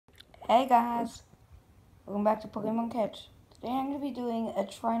Hey guys, welcome back to Pokemon Catch. Today I'm going to be doing a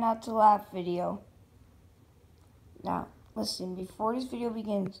try not to laugh video. Now, listen, before this video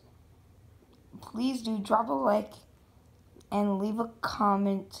begins, please do drop a like and leave a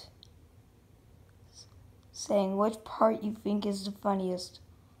comment saying which part you think is the funniest.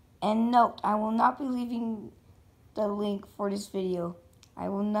 And note, I will not be leaving the link for this video. I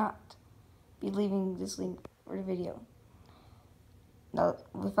will not be leaving this link for the video. Now,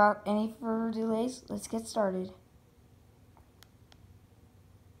 without any further delays, let's get started.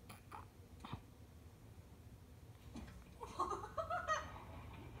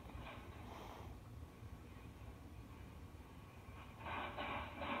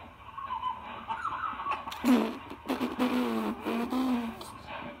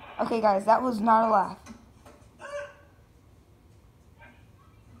 Okay guys, that was not a laugh.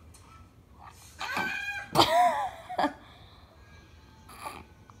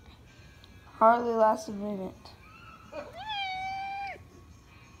 Hardly lasts a minute.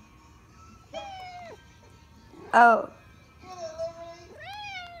 Oh.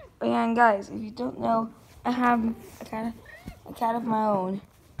 And guys, if you don't know, I have a cat of my own.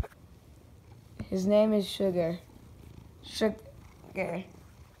 His name is Sugar. Sugar.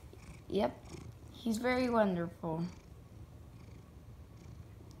 Yep. He's very wonderful.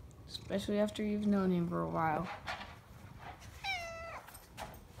 Especially after you've known him for a while.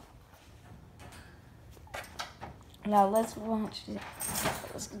 Now let's watch it.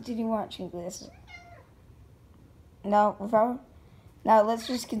 Let's continue watching this. Now let's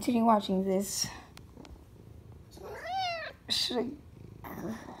just continue watching this. Sugar. Put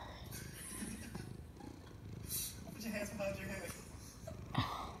your hands behind your head.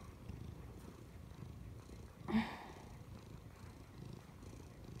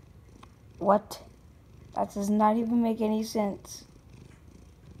 What? That does not even make any sense.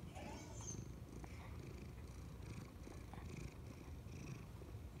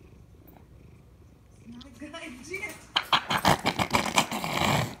 Not a good idea.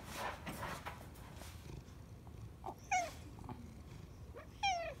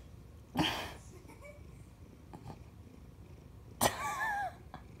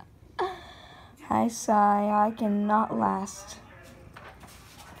 I sigh, I cannot last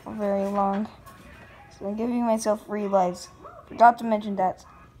for very long. So I'm giving myself 3 lives. Forgot to mention that.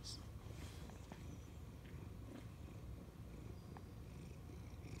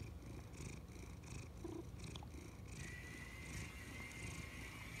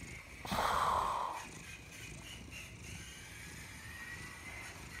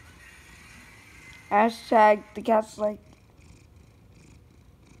 Hashtag the cat's like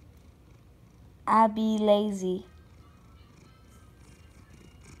Abby lazy.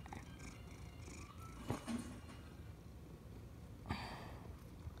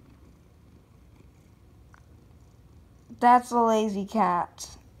 That's a lazy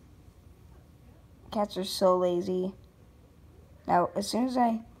cat. Cats are so lazy. Now, as soon as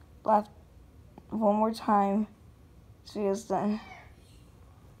I laugh one more time, this video's done.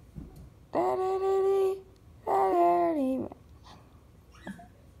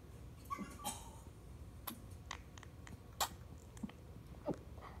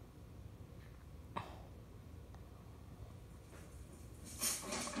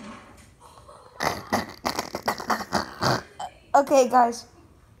 Okay, guys.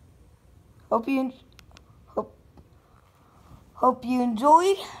 Hope you enjoyed.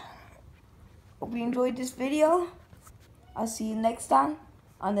 Hope you enjoyed this video. I'll see you next time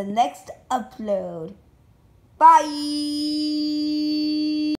on the next upload. Bye.